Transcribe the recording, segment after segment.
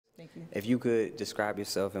Thank you. If you could describe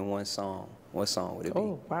yourself in one song, what song would it be?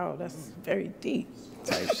 Oh, wow, that's very deep.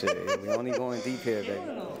 Type shit. We only going deep here, baby.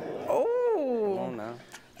 Oh. Come on now.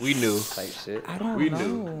 We knew. Type shit. I don't We know.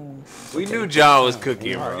 knew. We knew John was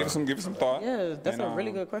cooking, All right, bro. give it some thought. Yeah, that's a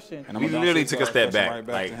really good question. And We I'm gonna literally bounce took a this step question back.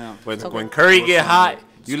 right to Like him. when Curry get hot,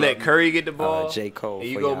 you let Starting. Curry get the ball. J. Cole and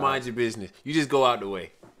you for go y'all. mind your business. You just go out the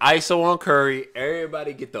way. ISO on Curry.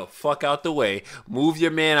 Everybody get the fuck out the way. Move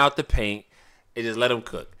your man out the paint and just let him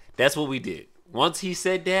cook. That's what we did. Once he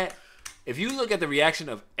said that, if you look at the reaction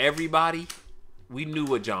of everybody, we knew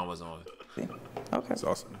what John was on. Okay. That's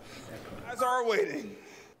awesome. Guys are waiting.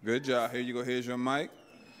 Good job. Here you go. Here's your mic.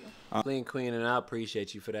 Clean Queen, and I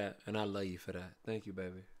appreciate you for that, and I love you for that. Thank you,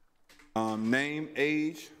 baby. Name,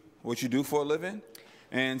 age, what you do for a living,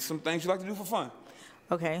 and some things you like to do for fun.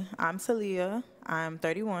 Okay, I'm Talia. I'm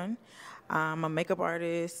 31. I'm a makeup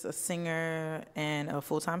artist, a singer, and a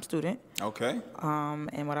full-time student. Okay.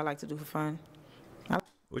 And what I like to do for fun, I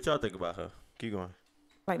What y'all think about her? Keep going.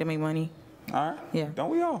 like to make money. All right. Yeah. Don't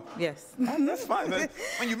we all? Yes. That's fine.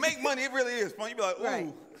 When you make money, it really is fun. You be like, ooh.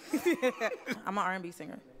 Right. I'm an R&B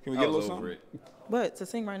singer. Can we get a little something? What, to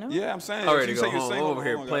sing right now? Yeah, I'm saying. I'm ready you to say go you home. sing I'm over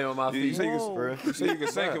here playing on my You say you, Whoa. you say you can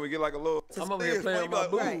sing. Can we get like a little? I'm over here playing on my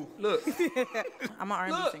boo. Right. Look, I'm an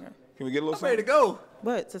R&B Look. singer. Can we get a little I'm ready to something? go.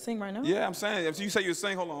 What, to sing right now? Yeah, I'm saying. If you say you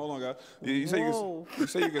sing, hold on, guys. You say Whoa. you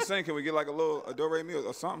say you can sing. Can we get like a do re mi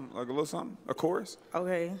or something, like a little something, a chorus?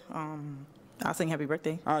 Okay, I'll sing Happy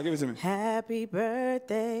Birthday. All right, give it to me. Happy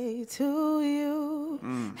birthday to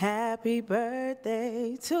you. Happy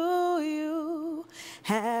birthday to you.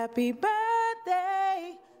 Happy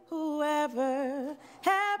birthday, whoever.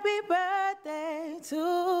 Happy birthday to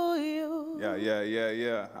you.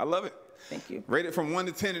 Yeah. I love it. Thank you. Rate it from 1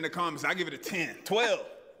 to 10 in the comments. I give it a 10. 12.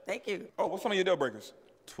 Thank you. Oh, what's some of your deal breakers?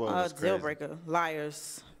 12 is crazy. Deal breaker.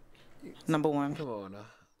 Liars. Number one. Come on now.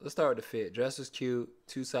 Let's start with the fit. Dress was cute.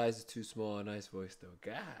 2 sizes too small. Nice voice though.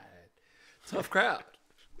 God, tough crowd.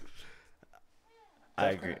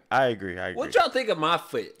 I agree. What y'all think of my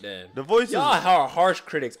fit then? The voice y'all is- are harsh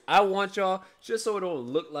critics. I want y'all just so it don't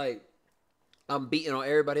look like I'm beating on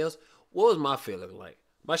everybody else. What was my fit looking like?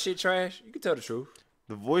 My shit trash. You can tell the truth.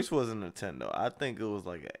 The voice wasn't a 10 though. I think it was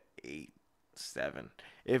like a 8, 7.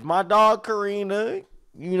 If my dog Karina,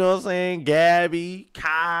 you know what I'm saying, Gabby,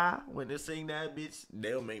 Kai, when they sing that bitch,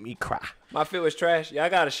 they'll make me cry. My fit was trash. Y'all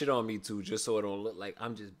got to shit on me too, just so it don't look like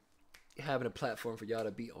I'm just having a platform for y'all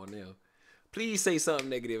to beat on them. Please say something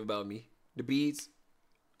negative about me. The beads.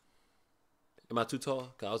 Am I too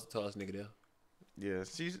tall? Cause I was the tallest nigga there. Yeah,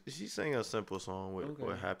 she sang a simple song with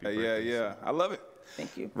Happy Yeah, Birthday. yeah. I love it.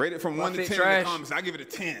 Thank you. Rate it from My 1 to fit 10 in trash. the comments. I give it a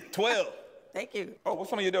 10. 12. Thank you. Oh, what's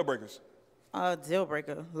some of your deal breakers? Deal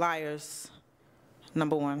breaker. Liars.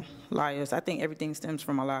 Number one. Liars. I think everything stems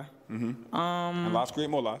from a lie. And lies create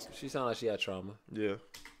more lies. She sound like she had trauma. Yeah.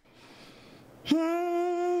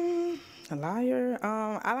 A liar.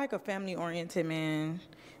 I like a family-oriented man.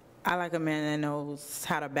 I like a man that knows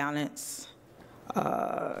how to balance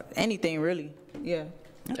anything, really. Yeah.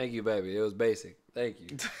 Thank you, baby. It was basic. Thank you.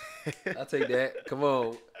 I'll take that. Come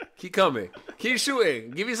on. Keep coming. Keep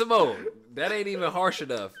shooting. Give me some more. That ain't even harsh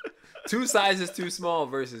enough. 2 sizes too small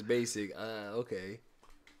versus basic. Okay.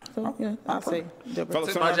 So, yeah, I'll say deal breaker.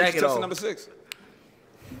 Fellas, Took my jacket off. number 6.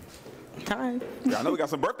 Hi. Yeah, I know we got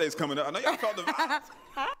some birthdays coming up. I know y'all felt the vibes.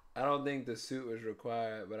 I don't think the suit was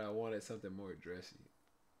required, but I wanted something more dressy.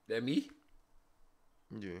 That me?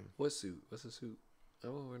 Yeah. What suit? What's the suit? I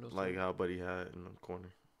won't wear no suit. Like how Buddy had in the corner.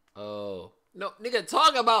 Oh. No, nigga,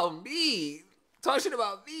 talk about me. Talk shit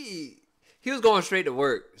about me. He was going straight to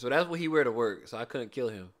work, so that's what he wear to work, so I couldn't kill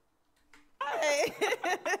him. All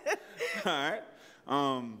right.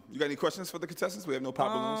 You got any questions for the contestants? We have no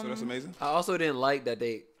pop balloons, so that's amazing. I also didn't like that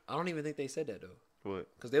I don't even think they said that, though.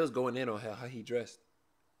 What? Because they was going in on how he dressed.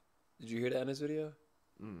 Did you hear that in this video?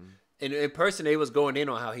 And in person, they was going in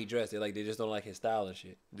on how he dressed. They just don't like his style and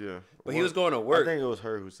shit. Yeah. But he was going to work. I think it was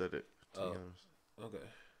her who said it. To be honest. Okay.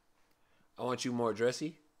 I want you more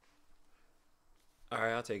dressy. All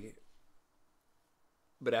right, I'll take it.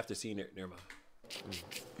 But after seeing it, never mind.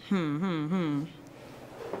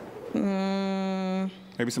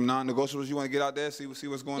 Maybe some non-negotiables you want to get out there, see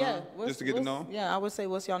what's going on, just to get to know. Yeah, I would say,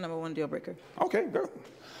 what's y'all number one deal breaker? Okay, go.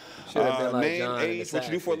 Should have been like Name, John in the age, what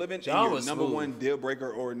you do sack for a fit. living, John and your was number smooth. one deal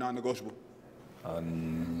breaker or non-negotiable.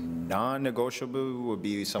 Non-negotiable would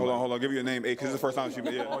be someone. Hold on. Give you your name, age, because it's the first time she.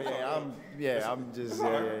 Yeah.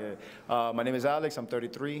 My name is Alex. I'm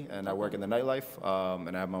 33, and I work in the nightlife,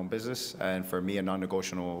 and I have my own business. And for me, a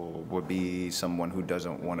non-negotiable would be someone who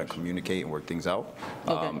doesn't want to communicate and work things out.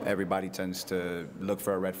 Everybody tends to look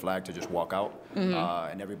for a red flag to just walk out,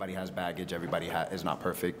 and everybody has baggage. Everybody is not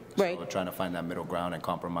perfect. Right. So trying to find that middle ground and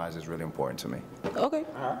compromise is really important to me. Okay.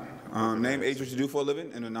 Name, age, what you do for a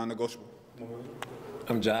living, and a non-negotiable.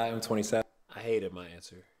 I'm Jai. I'm 27. I hated my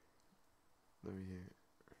answer. Let me hear it.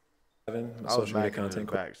 I'm I was social media back in content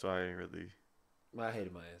the back, so I ain't really. I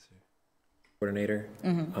hated my answer. coordinator.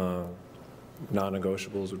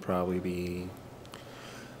 Non-negotiables would probably be.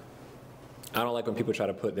 I don't like when people try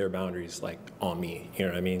to put their boundaries like on me. You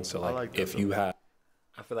know what I mean? So like if you have.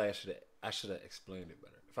 I feel like I should have explained it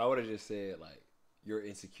better. If I would have just said like your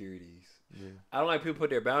insecurities. Yeah. I don't like people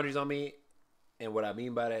put their boundaries on me, and what I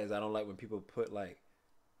mean by that is I don't like when people put like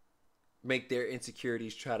make their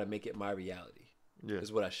insecurities try to make it my reality. Yeah,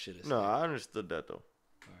 is what I should have said. No, I understood that though.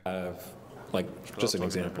 I have like just an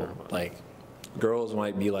example. Like girls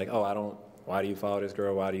might be like, oh, I don't. Why do you follow this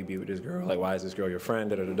girl? Why do you be with this girl? Like, why is this girl your friend?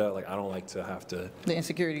 Da da da da. Like, I don't like to have to. The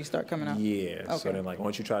insecurities start coming out. Yeah. Okay. So then, like,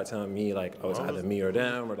 once you try to tell me, like, oh, it's either me or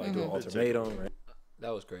them, or like do an ultimatum. Right? That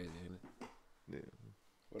was crazy, isn't it? Yeah.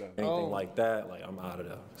 Whatever. Anything like that, like, I'm out of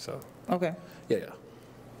there. So. Okay. Yeah.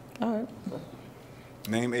 All right.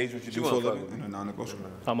 Name, age, what you do for a living, and a non-negotiable.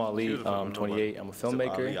 I'm Ali. I'm 28. I'm a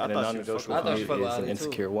filmmaker, and a non-negotiable for me is an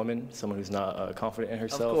insecure woman, someone who's not confident in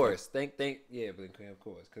herself. Of course, of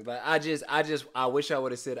course. Because like, I wish I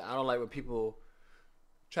would have said I don't like when people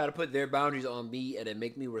try to put their boundaries on me and then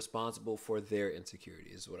make me responsible for their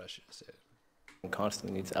insecurities. Is what I should have said.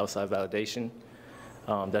 Constantly needs outside validation.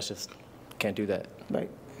 That's just can't do that. Right.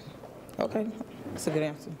 Okay. That's a good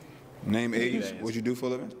answer. Name, age, what you do for a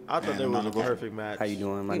living? I thought that was a perfect match. How you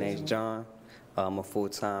doing? My name's John. I'm a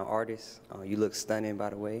full-time artist. You look stunning, by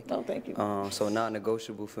the way. Oh, thank you. So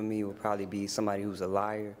non-negotiable for me would probably be somebody who's a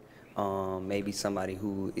liar. Maybe somebody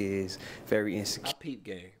who is very insecure. I peep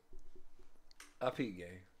game.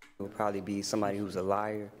 It would probably be somebody who's a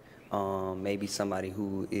liar. Maybe somebody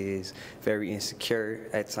who is very insecure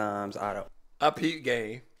at times. I peep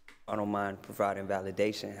game. I don't mind providing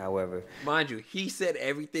validation, however. Mind you, he said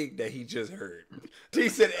everything that he just heard. He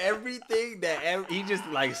said everything that he just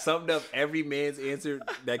like summed up every man's answer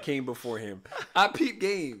that came before him. I peep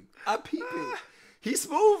game. I peep it. He's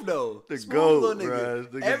smooth though. The smooth goat, little nigga.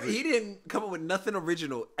 bro. He didn't come up with nothing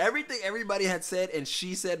original. Everything everybody had said and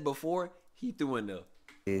she said before, he threw in there.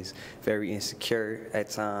 Is very insecure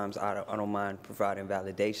at times. I don't mind providing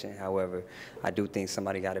validation. However, I do think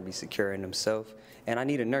somebody got to be secure in themselves. And I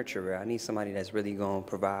need a nurturer. I need somebody that's really going to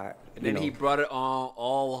provide. And then he brought it on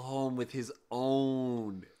all home with his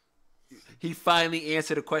own. He finally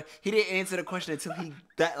answered the question. He didn't answer the question until he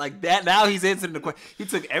got like that. Now he's answering the question. He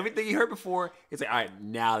took everything he heard before. It's like, all right,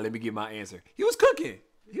 now let me give my answer. He was cooking.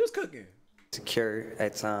 Secure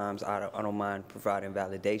at times. I don't mind providing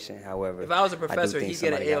validation. However, if I was a professor, he'd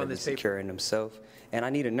get an A on this paper. Secure in himself, and I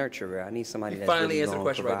need a nurturer. I need somebody that's finally really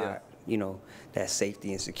going to provide, right that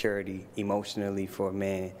safety and security emotionally for a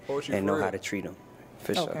man, and know how to treat him.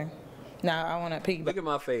 For sure. Okay. Now I want to piggyback. Look at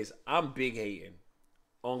my face. I'm big hating.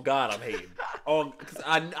 On God, I'm hating. Because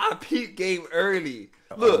I peep game early.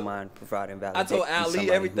 Look, I don't mind providing validation. I told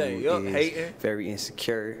Ali everything. Yup, hating. Very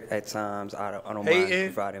insecure at times. I don't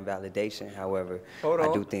mind providing validation. However,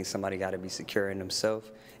 I do think somebody got to be secure in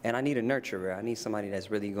themselves. And I need a nurturer. I need somebody that's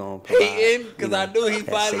really going to provide. Hating? Because I knew he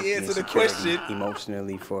finally answered the question.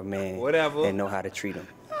 Emotionally for a man. Whatever. And know how to treat him.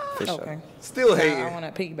 For sure. Still hating. I want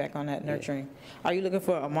to piggyback on that nurturing. Are you looking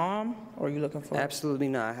for a mom or are you looking for? Absolutely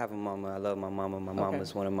not. I have a mama. I love my mama. My mama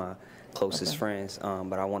is one of my closest friends.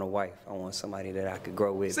 But I want a wife. I want somebody that I could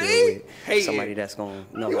grow with, build with. Somebody that's going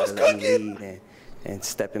to know how to let me lead and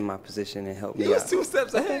step in my position and help me out. He was 2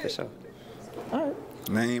 steps ahead. For sure. All right.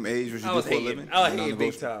 Name, age, what you do for a living? I was hating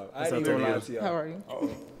big time. I didn't even lie to y'all. How are you?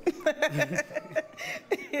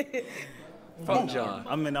 Fuck John.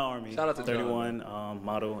 I'm in the Army. Shout out to 31,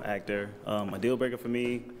 model, actor. A deal breaker for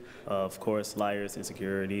me, of course, liars,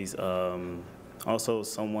 insecurities. Also,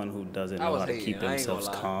 someone who doesn't know how to keep themselves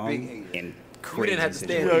calm and crazy. You didn't have to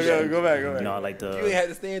stand. Go back. You know, I like to. You ain't had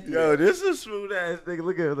to stand through. Yo, this is smooth ass nigga.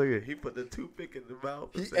 Look at. He put the toothpick in the mouth.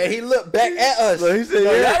 And he looked back at us. Look, he said,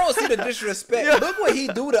 y'all don't see the disrespect. Look what he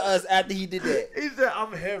do to us after he did that. He said,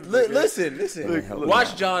 I'm him. Listen. Look.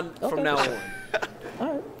 Watch John from now on.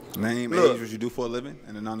 All right. Name, age, what you do for a living,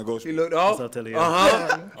 and a non-negotiable. He looked off. I'm telling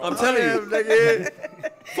you.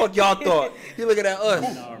 Fuck y'all thought. He looking at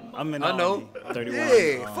us. I'm in I know. 31.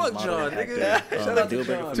 Yeah, fuck John, nigga. Shut up, Deal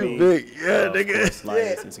breaker John. for Too me. big. Yeah, nigga.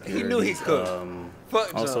 Liars, He insecurities. knew he could.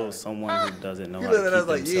 Fuck John. Also, someone who doesn't know He how looked at to us keep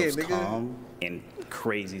like, yeah, themselves nigga. calm in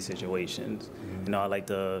crazy situations. You know, I like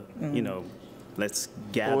to, you know, let's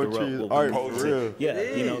gather Poetry is up art, what we for real. Yeah,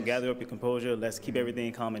 you know, gather up your composure. Let's keep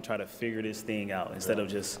everything calm and try to figure this thing out instead of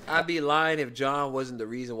just. I'd be lying if John wasn't the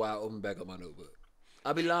reason why I opened back up my notebook.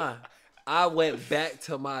 I'd be lying. I went back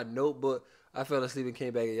to my notebook. I fell asleep and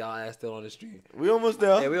came back and y'all ass still on the street. We almost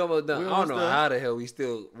there. Yeah, we almost done. We I don't almost know there. how the hell we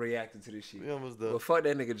still reacting to this shit. We almost there. But fuck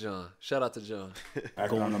that nigga John. Shout out to John.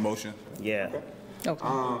 Acting on emotion. Yeah, Okay.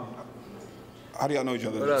 How do y'all know each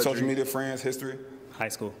other? What up, Social Drew? media, friends, history? high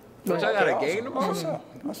school. But y'all got a Okay, game awesome. tomorrow?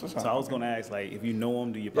 That's what's So I was gonna ask, like, if you know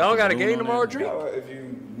him, do you? Y'all put got a balloon game on tomorrow, there? Drew? If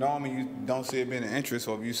you know me, you don't see it being an interest,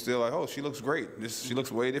 or if you still like, oh, she looks great. She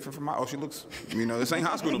looks way different from my. Oh, she looks, this ain't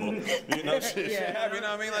high school no more. You know, shit happen. You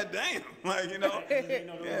know what I mean? Like, damn, like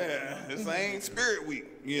yeah, this ain't Spirit Week.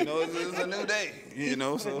 It's a new day.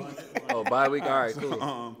 So. Oh, bye week. All right,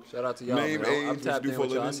 cool. Shout out to y'all. Name, Man. I'm age, tapped what you in do with for a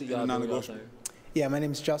y'all. I living, see y'all and doing y'all non-negotiable. thing. Yeah, my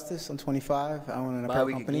name is Justice. I'm 25. I own an Bye apparel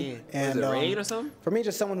week company. again. Is it rain or something? For me,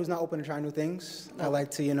 just someone who's not open to trying new things. I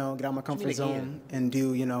like to, get out of my comfort again? zone and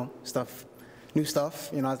do, new stuff. That's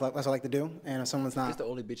what I like to do. And if someone's It's not, the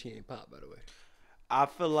only bitch he ain't pop, by the way. I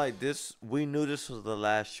feel like we knew this was the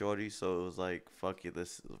last shorty, so it was like, fuck it,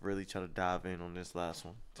 let's really try to dive in on this last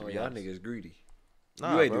one. Oh, y'all niggas greedy.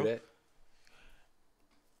 Nah, You ain't bro. do that.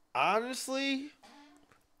 Honestly,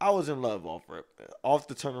 I was in love off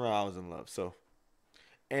the turnaround. I was in love. So,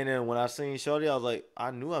 and then when I seen shorty, I was like,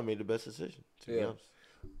 I knew I made the best decision. To be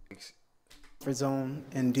honest. comfort zone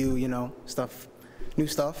and do, new stuff.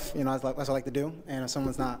 That's what I like to do. And if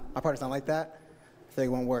someone's not, my partner's not like that, I think it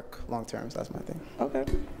won't work long term. So that's my thing. Okay.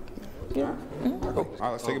 Yeah. Cool. All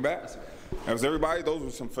right, let's take it back. That was everybody. Those were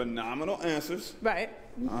some phenomenal answers. Right.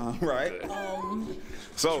 Right.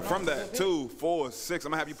 So from that, 2, 4, 6,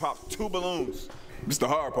 I'm gonna have you pop 2 balloons. This is the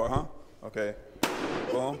hard part, huh? Okay.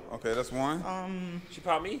 Boom. Okay, that's 1. She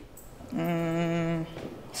pop me?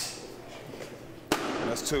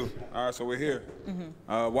 That's 2. All right, so we're here.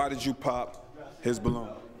 Why did you pop his balloon?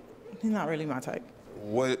 He's not really my type.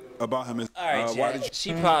 What about him is? All right, why Chad. did you?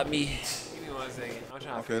 She popped me. Give me 1 second. I'm trying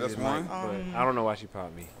to Okay, figure that's this 1. mic, but I don't know why she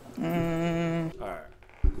popped me. All right.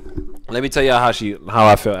 Let me tell y'all how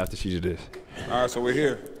I felt after she did this. All right, so we're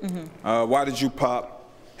here. Why did you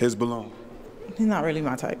pop his balloon? He's not really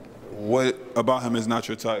my type. What about him is not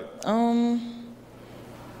your type? The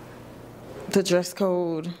dress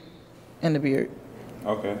code and the beard.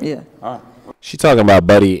 Okay. Yeah. All right. She talking about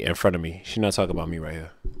Buddy in front of me. She not talking about me right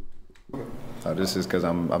here. This is because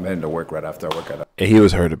I'm heading to work right after I work at. And he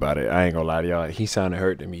was hurt about it. I ain't gonna lie to y'all. He sounded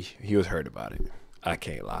hurt to me. He was hurt about it. I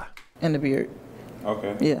can't lie. And the beard.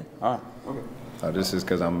 Okay. Yeah. All right. Okay. This is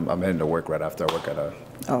because I'm heading to work right after I work at. Oh.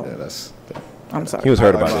 Yeah, that's. I'm sorry. He was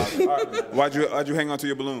hurt about it. All right. Why'd you hang on to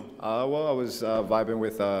your balloon? Well, I was vibing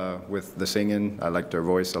with the singing. I liked her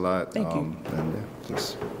voice a lot. Thank you. And yeah,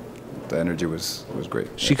 just the energy was great.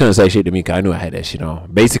 She couldn't say shit to me because I knew I had that shit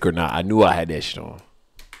on. Basic or not, I knew I had that shit on.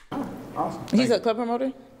 Awesome. He's a club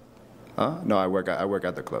promoter? No, I work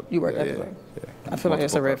at the club. You work at the Yeah, club? Yeah. I feel like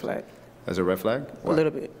it's a red Multiple flag. clubs. As a red flag? Why? A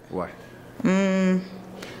little bit. Why?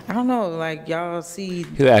 I don't know, like y'all see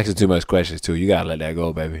He was asking too much questions too. You gotta let that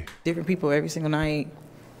go, baby. different people every single night.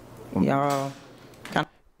 Y'all kind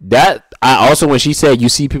That I also when she said you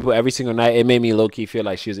see people every single night, it made me low key feel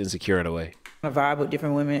like she was insecure in a way. of vibe with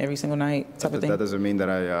different women every single night type of That thing. doesn't mean that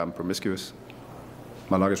I'm promiscuous.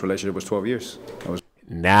 My longest relationship was 12 years.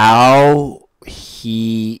 Now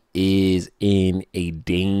he is in a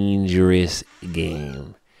dangerous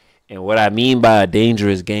game. And what I mean by a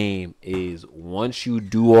dangerous game is once you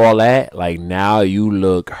do all that, like now you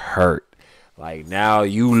look hurt. Like now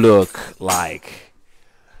you look like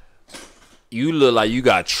you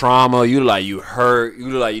got trauma. You look like you hurt.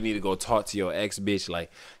 You look like you need to go talk to your ex bitch. Like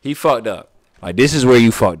he fucked up. Like this is where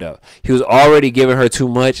you fucked up. He was already giving her too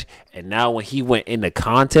much. And now when he went into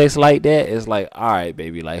context like that, it's like, all right,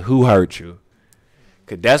 baby, like who hurt you?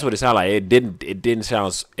 Cause that's what it sounded like. It didn't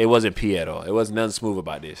sound, it wasn't P at all. It wasn't nothing smooth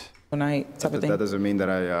about this. Night type of thing. That doesn't mean that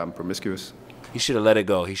I'm promiscuous. He should have let it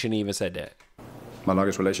go. He shouldn't even said that. My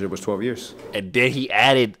longest relationship was 12 years. And then he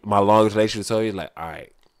added my longest relationship. So he's like, all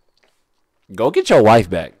right, go get your wife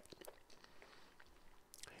back.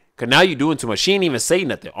 Cause now you're doing too much. She didn't even say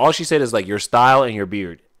nothing. All she said is like your style and your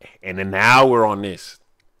beard. And then now we're on this.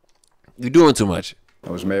 You're doing too much. I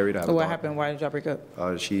was married. I have a What daughter. happened? Why did y'all break up?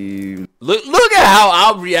 She. Look at how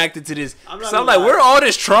I reacted to this. I'm like, where all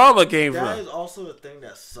this trauma came from? That is also the thing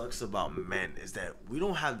that sucks about men is that we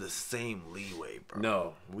don't have the same leeway, bro.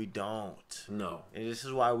 No, we don't. No, and this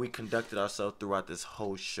is why we conducted ourselves throughout this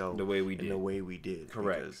whole show the way we did. The way we did.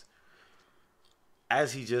 Correct. Because,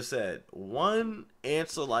 as he just said, one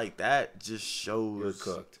answer like that just shows you're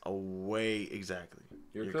cooked. A way exactly.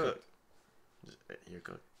 You're cooked. You're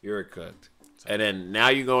cooked. You're cooked. And then now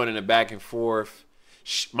you're going in the back and forth.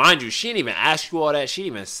 Mind you, she didn't even ask you all that. She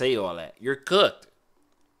didn't even say all that. You're cooked.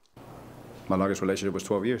 My longest relationship was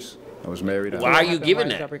 12 years. I was married. Why are you giving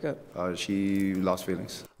that? She lost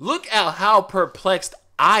feelings. Look at how perplexed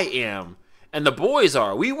I am and the boys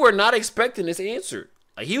are. We were not expecting this answer.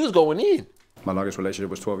 Like, he was going in. My longest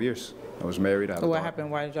relationship was 12 years. I was married. I have a What daughter.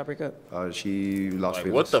 happened? Why did y'all break up? She lost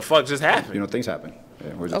feelings. What the fuck just happened? You know, things happen.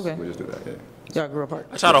 Yeah, we just do that. Yeah. Y'all grew apart.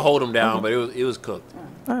 I tried to hold him down, but it was cooked.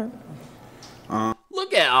 All right.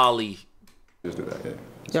 Look at Ali. Just do that.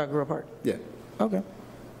 Yeah. Y'all grew apart. Yeah. Okay.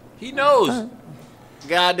 He knows.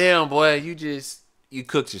 Goddamn, boy, you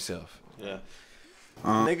cooked yourself. Yeah.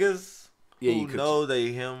 Niggas yeah, who know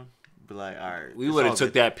they him be like, all right. We would have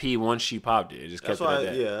took that pee once she popped it. Just kept it at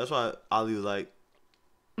that. Yeah, that's why Ali was like.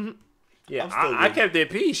 Yeah, I kept that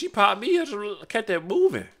pee. She popped me. I just kept that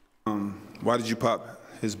moving. Why did you pop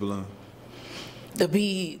his balloon? The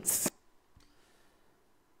beads.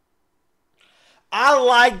 I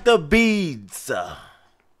like the beads.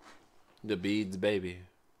 The beads, baby.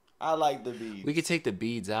 I like the beads. We could take the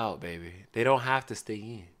beads out, baby. They don't have to stay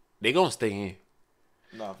in. They gonna stay in.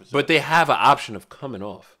 No, for sure. But they have an option of coming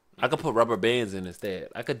off. I could put rubber bands in instead.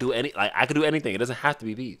 I could do anything. It doesn't have to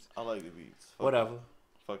be beads. I like the beads. Whatever.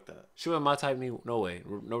 Fuck that. She wasn't my type. No way.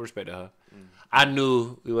 No respect to her. I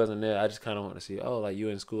knew we wasn't there. I just kind of want to see. Oh, like you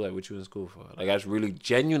in school? Like what you in school for? Like that's really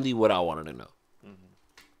genuinely what I wanted to know.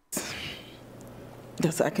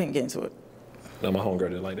 I couldn't get into it. No, my homegirl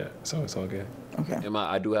didn't like that, so it's all good. Okay. And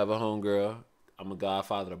I do have a homegirl. I'm a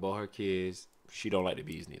godfather to both her kids. She don't like the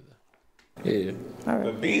bees neither. Yeah. All right.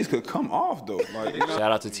 The bees could come off though. Like, you know?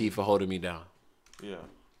 Shout out to T for holding me down. Yeah.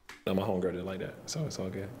 No, my homegirl didn't like that, so it's all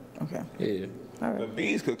good. Okay. Yeah. All The right.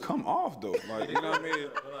 bees could come off though. Like, you know what I mean?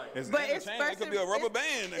 It's But it's interchangeable. first. It could be a rubber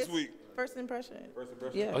band next it's week. First impression. First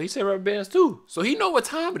impression. Yeah. Oh, he said rubber bands too. So he know what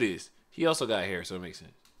time it is. He also got hair, so it makes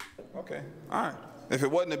sense. Okay. All right. If it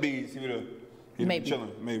wasn't the bees, he would have been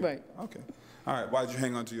chilling. Maybe. Right. Okay. All right. Why did you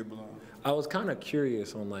hang on to your balloon? I was kind of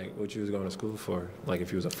curious on like what you was going to school for, like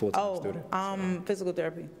if you was a full-time student. Physical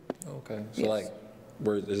therapy. Okay. So Yes. like,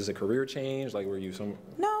 is this a career change? Like, were you some?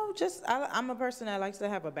 No, just I'm a person that likes to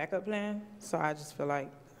have a backup plan. So I just feel like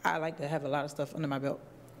I like to have a lot of stuff under my belt.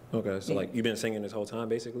 Okay. So Yeah. like, you've been singing this whole time,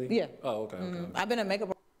 basically. Yeah. Oh, okay. Okay. I've been a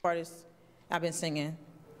makeup artist. I've been singing,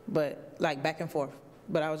 but like back and forth.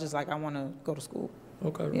 But I was just like, I want to go to school.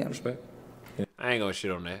 Okay. Yeah. Respect. I ain't gonna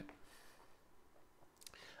shit on that.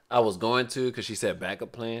 I was going to because she said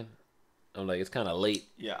backup plan. I'm like, it's kind of late.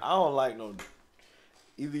 Yeah, I don't like no.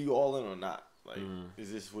 Either you all in or not. Like,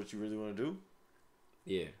 is this what you really want to do?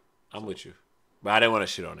 Yeah, I'm with you. But I didn't want to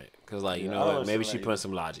shit on it because, like, you Yeah, I know don't what? Maybe shit she on put it.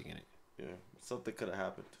 some logic in it. Yeah, something could have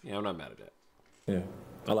happened. Yeah, I'm not mad at that. Yeah.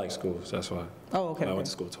 I like school, so that's why. Oh, okay. I went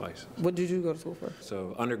to school twice. What did you go to school for?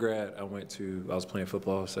 So undergrad, I was playing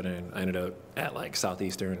football. So then I ended up at like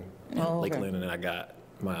Southeastern, Oh, okay. Lakeland, and then I got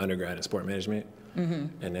my undergrad in sport management.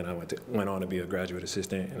 And then I went on to be a graduate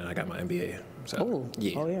assistant, and then I got my MBA. So Oh,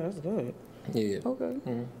 yeah, oh yeah, that's good. yeah. Okay.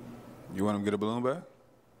 You want him to get a balloon back?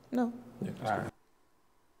 No. Yeah, that's cool.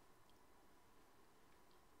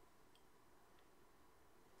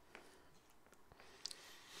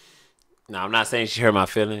 Now, I'm not saying she hurt my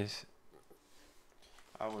feelings,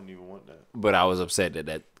 I wouldn't even want that. but I was upset that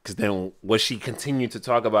because then what she continued to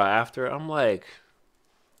talk about after, I'm like,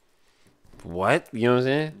 what? You know what I'm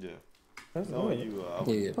saying? Yeah. That's No, good. you.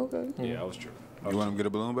 Yeah. Okay. Yeah, I was true. You want him to get a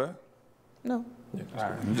balloon back? No.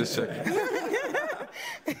 I'm just checking.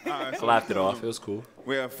 All right, I laughed it off. It was cool.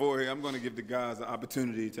 We have 4 here. I'm going to give the guys an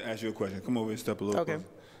opportunity to ask you a question. Come over and step a little Okay. closer.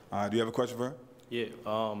 All right, do you have a question for her? Yeah,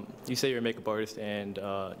 you say you're a makeup artist and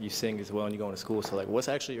you sing as well and you're going to school. So, like, what's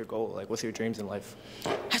actually your goal? Like, what's your dreams in life?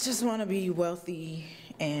 I just want to be wealthy,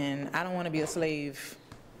 and I don't want to be a slave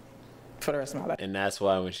for the rest of my life. And that's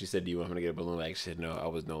why when she said, do you want me to get a balloon back? She said, no, I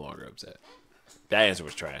was no longer upset. That answer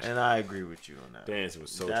was trash. And I agree with you on that. That answer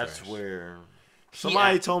was so That's trash. where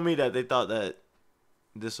somebody told me that they thought that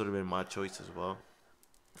this would have been my choice as well.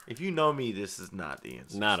 If you know me, this is not the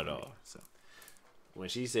answer. Not for at me, all. So. When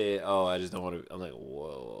she said, oh, I just don't want to, I'm like,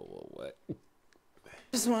 whoa, what? I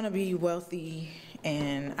just want to be wealthy,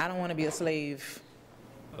 and I don't want to be a slave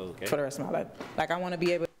Okay. for the rest of my life. Like, I want to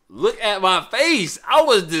be able. Look at my face. I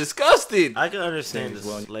was disgusted. I can understand the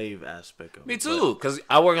slave aspect of it. Me too, because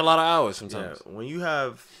I work a lot of hours sometimes. Yeah, when you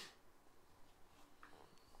have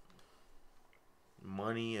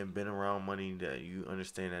money and been around money, that you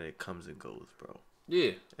understand that it comes and goes, bro.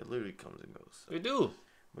 Yeah. It literally comes and goes. So. It do.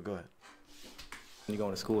 But go ahead. You're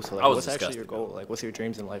going to school, so like, what's actually your goal? Like, what's your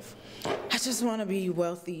dreams in life? I just want to be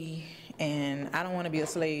wealthy, and I don't want to be a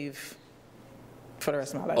slave for the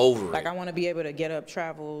rest of my life. Like, I want to be able to get up,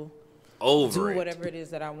 travel, do whatever it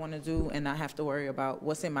is that I want to do, and not have to worry about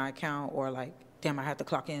what's in my account or like, damn, I have to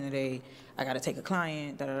clock in today. I got to take a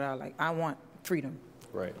client. Da da da. Like, I want freedom.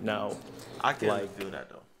 Right now, I can feel that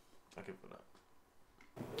though. I can feel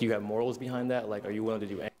that. Do you have morals behind that? Like, are you willing to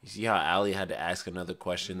do anything? You see how Ali had to ask another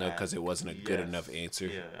question though, because it wasn't a good enough answer.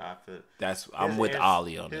 Yeah, I feel. I'm with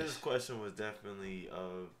Ali on this. His question was definitely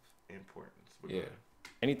of importance. Yeah.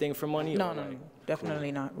 Anything for money? No,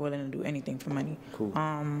 definitely not willing to do anything for money. Cool.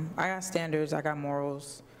 I got standards. I got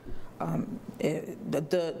morals.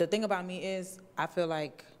 The thing about me is, I feel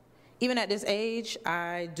like, even at this age,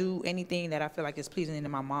 I do anything that I feel like is pleasing in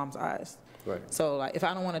my mom's eyes. Right. So like, if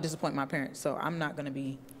I don't want to disappoint my parents, so I'm not gonna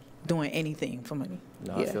be doing anything for money.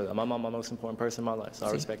 No, I feel that. My mom, my most important person in my life, so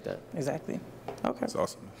I respect that. Exactly. Okay. That's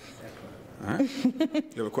awesome. All right. You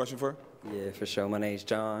have a question for her? Yeah, for sure. My name's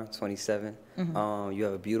John, 27. You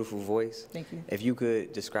have a beautiful voice. Thank you. If you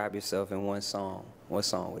could describe yourself in one song, what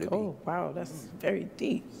song would it be? Oh, wow, that's very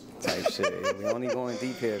deep. Type shit. We only going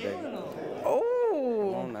deep here, baby. Oh.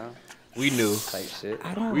 Come on now. We knew. Type shit.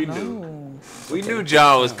 I don't know. We knew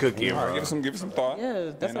John was cooking, All bro. right, give it some thought.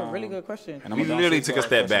 Yeah, that's a really good question. We literally took a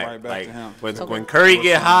step back. Right Like, when Curry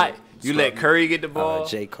get hot, you let Curry get the ball,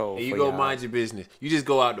 J. Cole and you for go y'all. mind your business. You just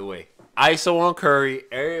go out the way. ISO on Curry.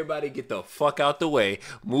 Everybody get the fuck out the way.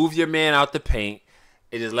 Move your man out the paint,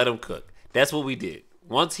 and just let him cook. That's what we did.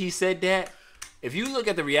 Once he said that, if you look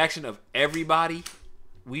at the reaction of everybody,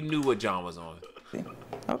 we knew what John was on. Okay.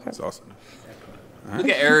 That's awesome. Look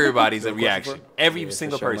at everybody's reaction. Every Yeah,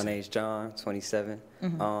 single for sure. person. My name's John, 27.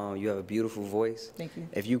 You have a beautiful voice. Thank you.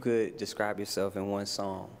 If you could describe yourself in one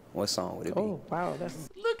song, what song would it be? Oh, wow, that's...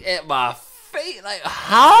 Look at my face. Like,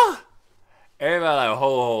 huh? Everybody like,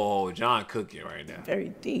 ho, John cooking right now. very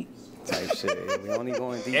deep. Type shit. We only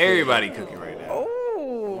going deep. Everybody cooking right now. Come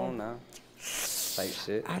Oh, on now. Type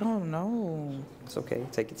shit. I don't know. It's okay.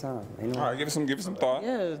 Take your time. Ain't no All right, give it some thought.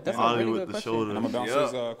 Yeah, that's a Ollie really with good the question. shoulder. I'm going to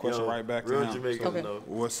bounce his question right back to Real him. Jamaicans Okay. know.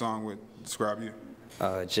 What song would describe you?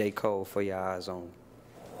 J. Cole, For Your Eyes On.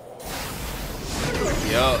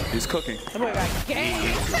 Yo, He's cooking. That boy got game.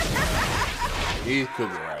 he's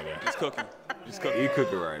cooking right now. He's cooking. He's cooking. He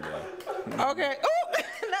cooking right now. Okay. Oh,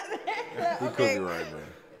 He okay. cooking right now.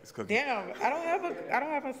 He's cooking. Damn, I don't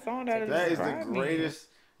have a song that That is the describe me. greatest.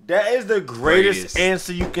 That is the greatest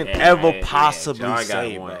answer you can ever possibly John got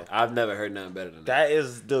say, one. bro. I've never heard nothing better than that. That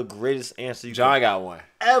is the greatest answer you John can got one.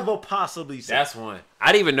 ever possibly say. That's one.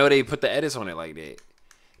 I didn't even know they put the edits on it like that.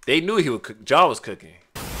 They knew he would cook. John was cooking.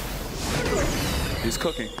 He's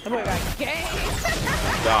cooking. That boy got game.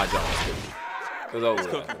 John was cooking. It was over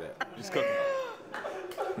with after that. He's cooking.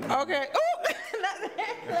 Okay.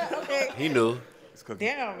 Oh, okay. He knew. He's cooking.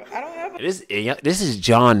 Damn, I don't have a... This is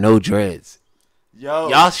John no dreads. Yo,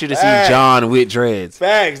 Y'all should have seen John with dreads.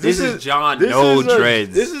 Facts. This is John no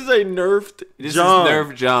dreads. This is a nerfed This John. is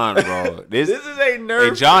nerf John, bro. This is a nerfed.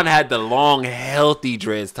 And John had the long, healthy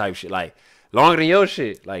dreads type shit. Like, longer than your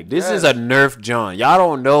shit. Like, this is a nerf John. Y'all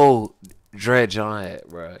don't know dread John had,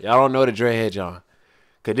 bro. Y'all don't know the dreadhead John.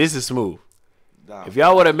 Because this is smooth. Nah, If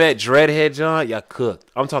y'all would have met dreadhead John, y'all cooked.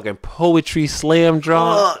 I'm talking poetry slam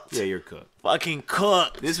John. Cooked. Yeah, you're cooked. fucking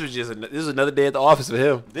cooked. This was another day at the office for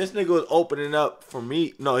him. This nigga was opening up for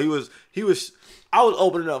me. No, he was. I was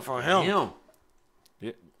opening up for him.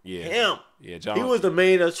 Yeah. Him. Yeah, John. He was the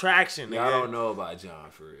main attraction. I nigga. don't know about John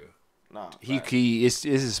for real. Nah, This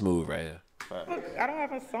is smooth right here. Look, I don't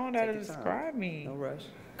have a song that describe me. No rush.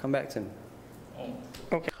 Come back to me.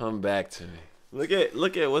 Come back to me. Look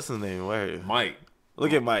at what's his name? Where? Mike.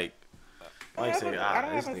 Look at Mike. Mike said, I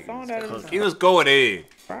don't this have a nigga song is that cooking. He was going in.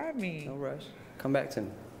 describe me. No rush. Come back to me.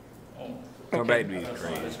 Come back to me is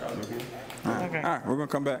crazy. All right, we're going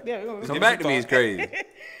to come back. Yeah, we're gonna Come back to me is crazy.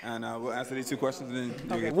 And we'll answer these two questions and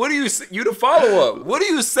then you get... What do you say? You the follow up. What do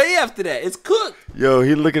you say after that? It's cooked. Yo,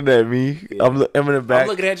 he looking at me. I'm in the back. I'm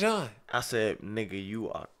looking at John. I said, nigga, you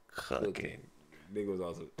are cooking. Okay. Nigga was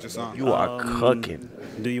also. Just on. You are cooking.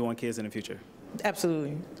 Do you want kids in the future?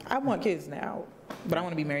 Absolutely. I want kids now, but I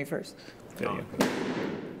want to be married first. Feel you.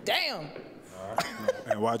 Damn. All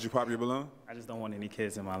And why'd you pop your balloon? I just don't want any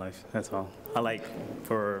kids in my life. That's all. I like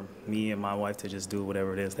for me and my wife to just do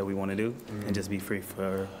whatever it is that we want to do and just be free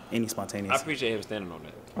for any spontaneous. I appreciate him standing on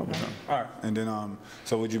that. Okay. All right. And then,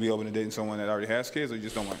 so would you be open to dating someone that already has kids, or you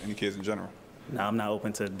just don't want any kids in general? No, I'm not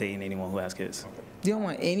open to dating anyone who has kids. Okay. You don't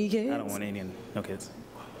want any kids? I don't want no kids.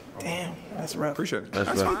 Damn, that's rough. Appreciate it.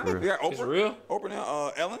 That's fine. Yeah, Oprah. It's real. Oprah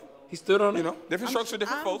now, Ellen. He stood on it. You know, different strokes for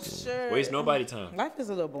different folks. Sure. Waste nobody time. Life is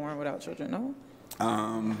a little boring without children, no?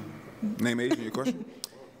 Name, age, and your question.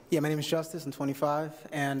 Yeah, my name is Justice. I'm 25.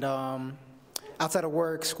 And outside of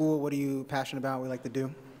work, school, what are you passionate about? What do you like to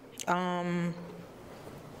do?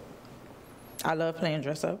 I love playing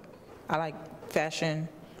dress up. I like fashion.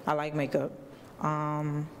 I like makeup.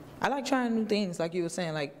 I like trying new things, like you were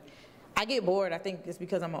saying. Like, I get bored. I think it's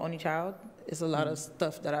because I'm an only child. It's a lot of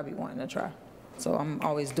stuff that I be wanting to try. So I'm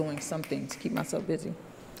always doing something to keep myself busy.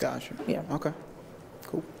 Gotcha. Yeah. Okay.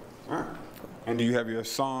 Cool. All right. And do you have your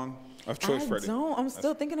song of choice, Freddie? I don't. I'm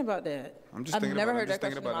still thinking about that. I've never heard that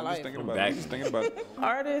question in my life. I'm just thinking about it.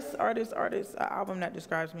 Artist, an album that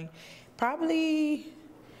describes me. Probably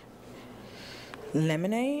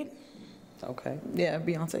Lemonade. Okay. Yeah,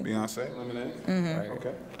 Beyonce. Beyonce, Lemonade. Mm-hmm. Right.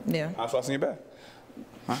 Okay. Yeah. I saw in your bag.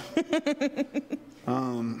 Huh?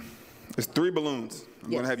 It's 3 balloons.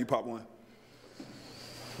 I'm gonna have you pop one.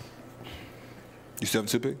 You still have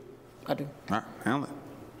a toothpick? I do. All right, handle it.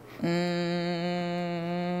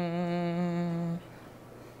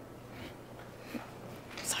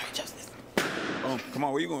 Sorry, Justice. Oh, come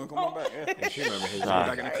on, where you going? Come on back. Yeah. She remember his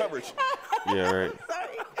back in the coverage. Yeah, right. Sorry.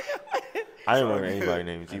 I don't remember anybody's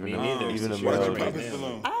names, even the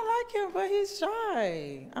male. I like him, but he's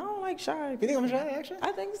shy. I don't like shy. You think I'm shy, actually?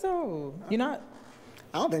 I think so. You not?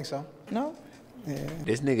 I don't think so. No? Yeah.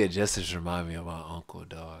 This nigga Justice remind me of my uncle,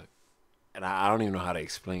 dog. And I don't even know how to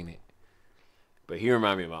explain it. But he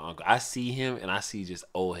remind me of my uncle. I see him and I see just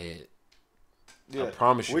old head. Yeah. I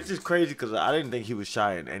promise you. Which is crazy because I didn't think he was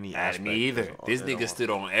shy in any aspect. Me either. This nigga stood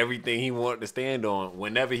on everything he wanted to stand on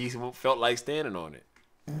whenever he felt like standing on it.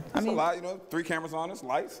 That's a lot, 3 cameras on us,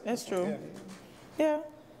 lights. That's true. Yeah.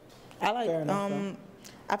 I like,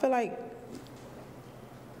 I feel like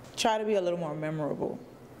try to be a little more memorable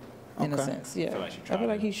in a sense. Yeah. I feel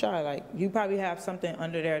like he's shy. Like, you probably have something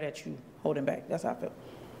under there that you holding back. That's how I feel.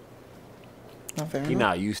 He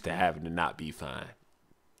not used to having to not be fine.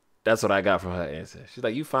 That's what I got from her answer. She's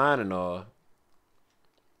like, you fine and all,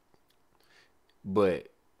 but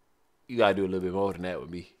you gotta do a little bit more than that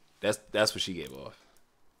with me. That's what she gave off.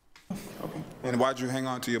 Okay. And why'd you hang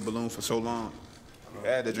on to your balloon for so long? You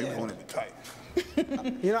had that drink, wanted to be tight.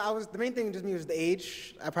 The main thing just me was the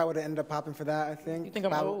age. I probably would have ended up popping for that, I think. You think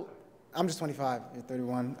I'm old? I'm just 25. You're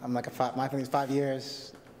 31. I'm like my thing is 5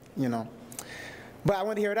 years, But I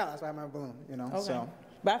wanted to hear it out. That's why I have my balloon, Okay. So.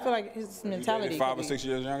 But I feel like his mentality. 5 or 6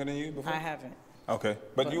 years younger than you before? I haven't. Okay,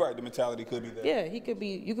 but you're right. The mentality could be there. Yeah, he could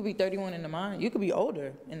be. You could be 31 in the mind. You could be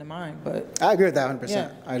older in the mind, but. I agree with that 100%.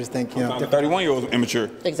 Yeah. I just think The 31-year-old is immature.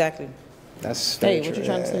 Exactly. That's hey, what you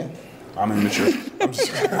trying to say? I'm immature. I'm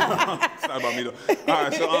just. It's not about me though. All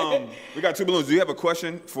right, so we got 2 balloons. Do you have a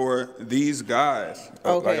question for these guys?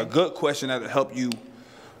 Okay. Like a good question that'll help you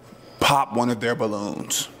pop one of their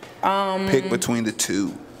balloons. Pick between the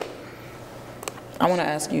 2. I want to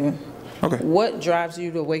ask you. Okay. What drives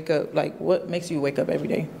you to wake up? Like, what makes you wake up every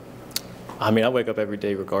day? I mean, I wake up every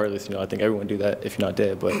day regardless. I think everyone do that if you're not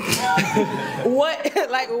dead. But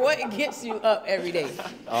what gets you up every day?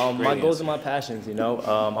 My goals and my passions. I'm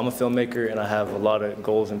a filmmaker and I have a lot of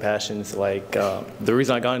goals and passions. Like the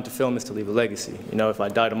reason I got into film is to leave a legacy. If I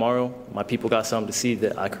die tomorrow, my people got something to see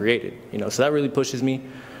that I created. So that really pushes me.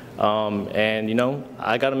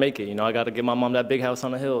 I gotta make it. I gotta get my mom that big house on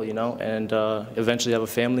the hill. And eventually have a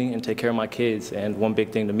family and take care of my kids. And one big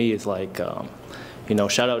thing to me is like.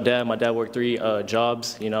 Shout out Dad. My dad worked 3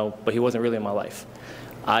 jobs, but he wasn't really in my life.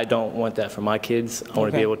 I don't want that for my kids. I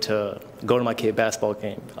want to be able to go to my kid basketball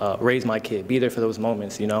game, raise my kid, be there for those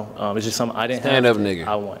moments, It's just something I didn't have. Stand up, nigga.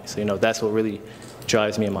 I want. So, that's what really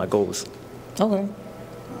drives me and my goals. Okay.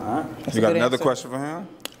 All right. You got another question for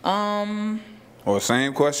him? Or the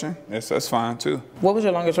same question? That's fine, too. What was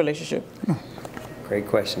your longest relationship? Great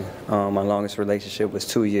question. My longest relationship was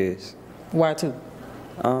 2 years. Why 2?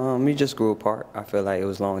 We just grew apart. I feel like it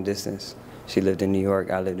was long distance. She lived in New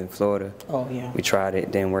York, I lived in Florida. Oh, yeah. We tried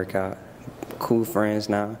it, didn't work out. Cool friends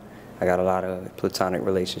now. I got a lot of platonic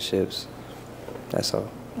relationships. That's all.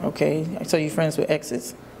 Okay, so you friends with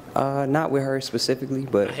exes? Not with her specifically,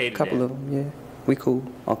 but a couple of them, yeah. We cool,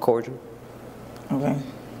 I'm cordial. Okay.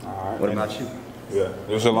 All right. What about you? Yeah. What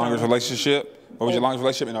was your longest relationship? What was your longest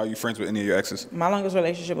relationship, and are you friends with any of your exes? My longest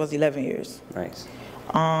relationship was 11 years. Nice.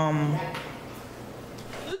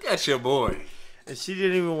 at your boy. And she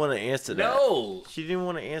didn't even want to answer that. No. She didn't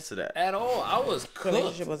want to answer that. At all. I was cooked.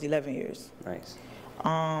 Relationship was 11 years. Nice.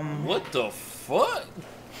 What the fuck?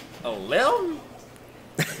 11?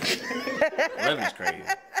 11 is crazy.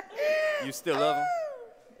 You still love him?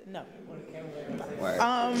 No.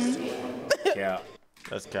 Cap.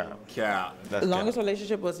 That's cap. Cap. That's Longest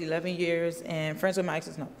relationship was 11 years, and friends with my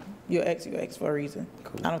exes, no. You're ex for a reason.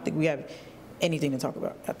 Cool. I don't think we have anything to talk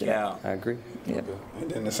about after that. I agree. Yeah.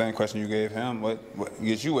 And then the same question you gave him, what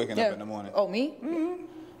gets you waking up in the morning? Oh, me? Mm-hmm.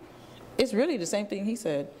 It's really the same thing he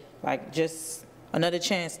said. Like, just another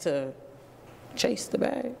chance to chase the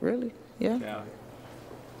bag, really. Yeah.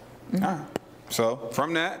 Mm-hmm. All right. So,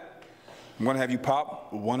 from that, I'm going to have you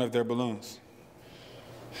pop one of their balloons.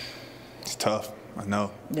 It's tough. I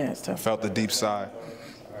know. Yeah, it's I tough. felt the deep sigh.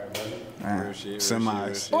 Man,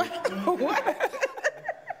 semis. What?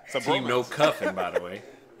 Team no cuffing, by the way.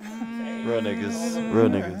 Real niggas. Real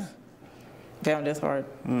niggas. Damn, that's hard.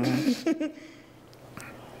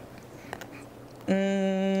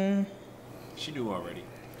 She knew already.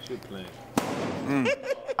 She was playing.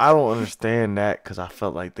 I don't understand that because I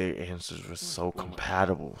felt like their answers were so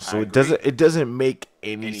compatible. So it doesn't make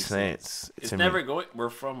any sense. It's never going. We're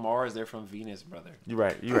from Mars. They're from Venus, brother. You're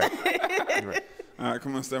right. You're right. You're right. All right,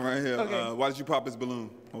 come on, stand right here. Okay. Why did you pop his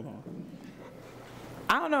balloon? Hold on.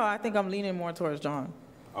 I don't know. I think I'm leaning more towards John.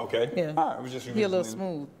 Okay. Yeah. All right, it was just He a little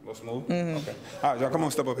smooth. A little smooth? Okay. All right, y'all, come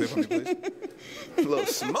on, step up here for me, please. A little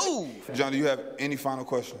smooth. John, do you have any final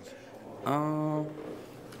questions?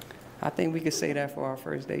 I think we could say that for our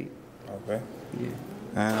first date. Okay. Yeah.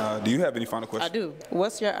 And do you have any final I questions? do.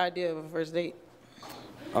 What's your idea of a first date?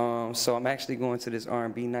 So I'm actually going to this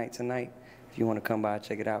R&B night tonight. If you want to come by,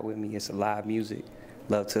 check it out with me. It's a live music.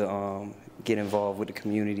 Love to get involved with the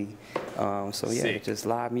community. So yeah, Sick. just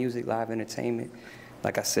live music, live entertainment.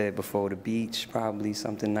 Like I said before, the beach, probably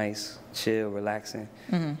something nice, chill, relaxing.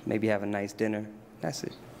 Maybe have a nice dinner. That's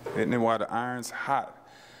it. Hitting it while the iron's hot.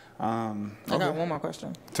 I got one more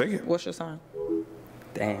question. Take it. What's your sign?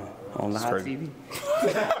 Damn, on live crazy. TV.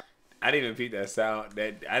 I didn't even peep that sound.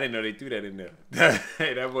 I didn't know they threw that in there.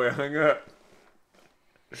 Hey, that boy hung up.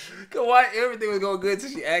 Cause why everything was going good till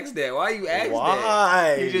she asked that? Why you asked that?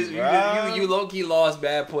 Why? You low key lost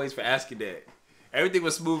bad points for asking that. Everything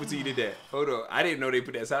was smooth until you did that. Hold on, I didn't know they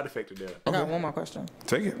put that sound effect in there. I got one more question.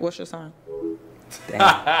 Take it. What's your sign? Damn,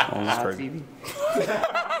 on live crazy. TV.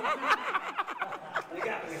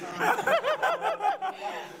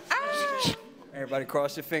 Everybody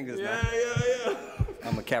cross your fingers now. Yeah.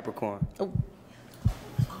 I'm a Capricorn. Oh.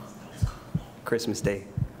 Christmas Day.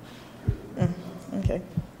 Okay.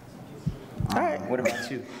 All right. What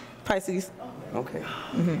about you? Pisces. Okay.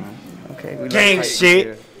 Okay. We Gang love Pisces shit.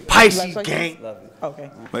 here. Pisces Like gang. Love it.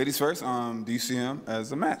 Okay. Ladies first, do you see him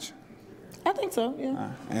as a match? I think so,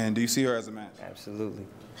 yeah. And do you see her as a match? Absolutely.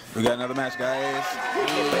 We got another match, guys.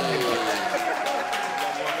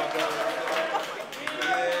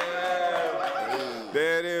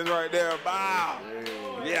 There it is right there. Bow.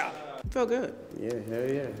 Yeah. Feel good. Yeah, hell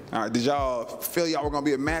yeah. All right, did y'all feel y'all were going to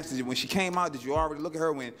be a match? When she came out, did you already look at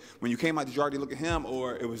her? When you came out, did you already look at him,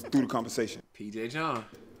 or it was through the conversation? PJ John.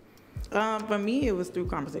 For me, it was through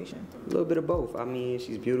conversation. A little bit of both. I mean,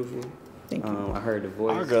 she's beautiful. Thank you. I heard the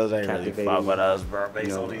voice. Our girls ain't really captivated fuck me. with us, bro,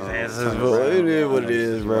 based on these answers. Turn But around, it is what it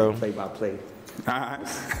is, bro. Play by play. All right.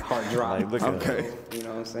 Hard drop. Like, look at her. Okay. You know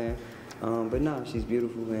what I'm saying? But no, she's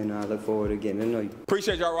beautiful, and I look forward to getting to know you.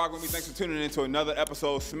 Appreciate y'all rocking with me. Thanks for tuning in to another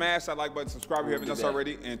episode. Smash that like button, subscribe if you haven't done so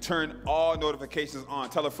already, and turn all notifications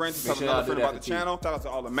on. Tell a friend to tell another friend about the channel. Shout out to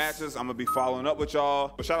all the matches. I'm gonna be following up with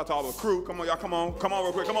y'all. But shout out to all the crew. Come on, y'all. Come on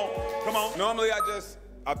real quick. Come on. Normally I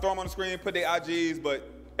throw them on the screen, put their IGs, but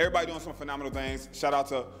everybody doing some phenomenal things. Shout out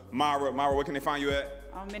to Myra. Myra, where can they find you at?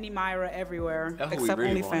 Mini Myra everywhere, That's who we except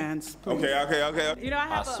really OnlyFans. Okay. You know, I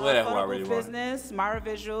have swear that's a who I photo really booth want. business, Myra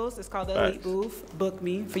Visuals. It's called the Elite Booth. Book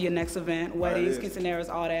me for your next event, weddings, quinceañeras,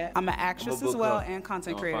 all that. I'm an actress as well and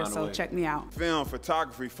content creator, so check me out. Film,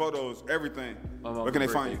 photography, photos, everything. Where can they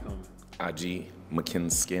find you? IG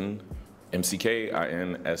McKinskin, McKinskin.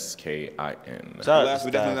 Last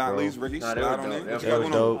but definitely not least, Ricky. Slide on in. What you got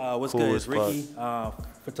going on? What's good? It's Ricky,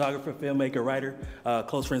 photographer, filmmaker, writer.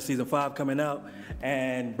 Close Friends Season 5 coming out,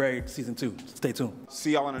 and Buried Season 2. Stay tuned.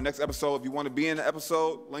 See y'all in the next episode. If you want to be in the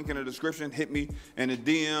episode, link in the description. Hit me in the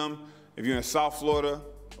DM. If you're in South Florida,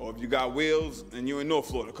 or if you got wheels and you're in North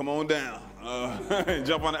Florida, come on down.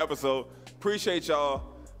 Jump on the episode. Appreciate y'all.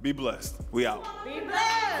 Be blessed. We out. Be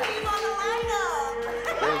blessed. Keep on the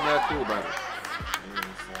lineup. That was not cool, brother.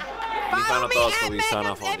 Any final thoughts before we sign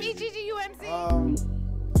off on these?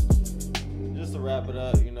 Just to wrap it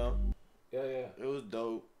up, you know. Yeah. It was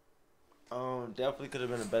dope. Definitely could have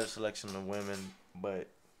been a better selection of women, but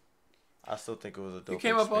I still think it was a dope. You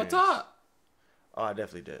came experience. up on top. Oh, I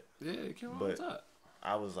definitely did. Yeah, you came up on top.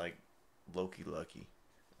 I was like low-key lucky.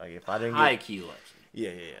 Like if I didn't high-key lucky.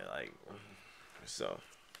 Yeah, like so.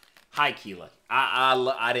 High-key lucky.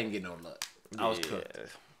 I didn't get no luck. I was cooked.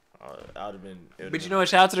 I would have been. But you know what?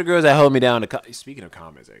 Shout out to the girls that held me down. Speaking of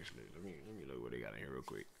comments, actually, let me look what they got in here real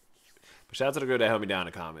quick. But shout out to the girl that held me down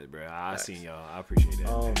in the comments, bro. I seen y'all. I appreciate that.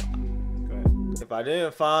 Go ahead. If I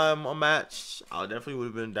didn't find a match, I definitely would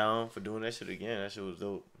have been down for doing that shit again. That shit was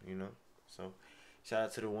dope, you know. So shout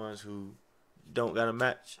out to the ones who don't got a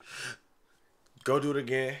match. Go do it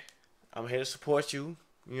again. I'm here to support you.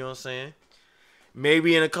 You know what I'm saying?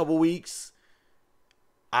 Maybe in a couple weeks,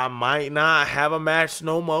 I might not have a match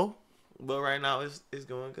no more. But right now, it's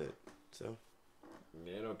going good. So,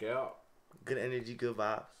 yeah, no doubt. Good energy, good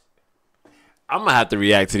vibes. I'm going to have to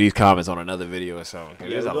react to these comments on another video or something.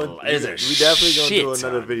 Yeah, we definitely going to do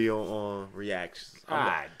another video on reactions.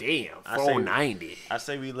 Damn. 490. I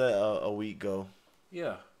say we let a week go.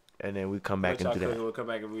 Yeah. And then we come back into that. We'll come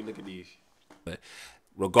back and we look at these. But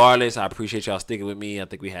regardless, I appreciate y'all sticking with me. I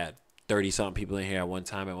think we had 30-something people in here at one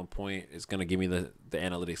time at one point. It's going to give me the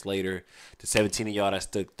analytics later. The 17 of y'all that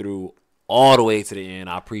stuck through all the way to the end,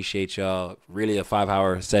 I appreciate y'all. Really a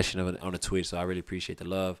 5-hour session on the Twitch, so I really appreciate the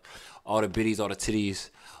love. All the biddies, all the titties,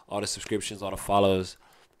 all the subscriptions, all the follows.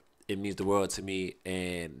 It means the world to me.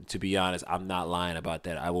 And to be honest, I'm not lying about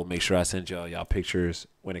that. I will make sure I send y'all pictures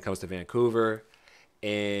when it comes to Vancouver.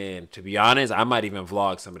 And to be honest, I might even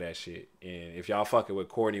vlog some of that shit. And if y'all fucking with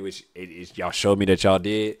Courtney, which y'all showed me that y'all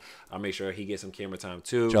did, I'll make sure he gets some camera time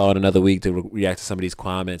too. Y'all in another week to react to some of these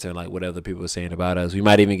comments and like what other people are saying about us. We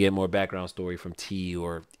might even get more background story from T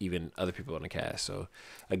or even other people on the cast. So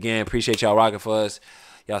again, appreciate y'all rocking for us.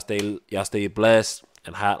 Y'all stay blessed.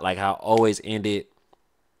 And how I always end it,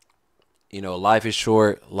 you know, life is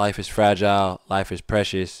short, life is fragile, life is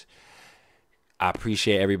precious. I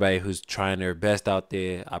appreciate everybody who's trying their best out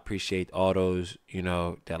there. I appreciate all those, you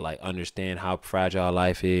know, that like understand how fragile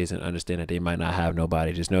life is and understand that they might not have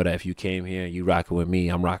nobody. Just know that if you came here and you rocking with me,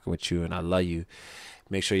 I'm rocking with you and I love you.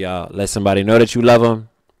 Make sure y'all let somebody know that you love them.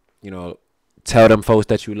 You know, tell them folks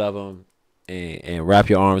that you love them and wrap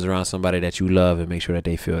your arms around somebody that you love and make sure that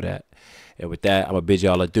they feel that. And with that, I'm going to bid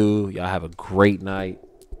y'all adieu. Y'all have a great night.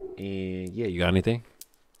 And yeah, you got anything?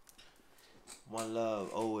 One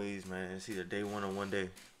love, always, man. It's either day one or one day.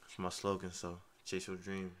 It's my slogan, so chase your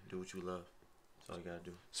dream. Do what you love. That's all you got to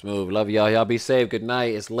do. Smooth. Love y'all. Y'all be safe. Good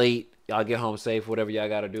night. It's late. Y'all get home safe. Whatever y'all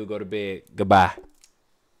got to do, go to bed. Goodbye.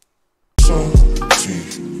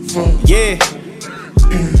 Yeah.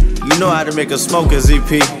 You know how to make a smoke,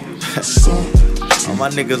 ZP. All my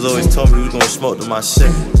niggas always told me we was going to smoke to my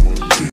shit.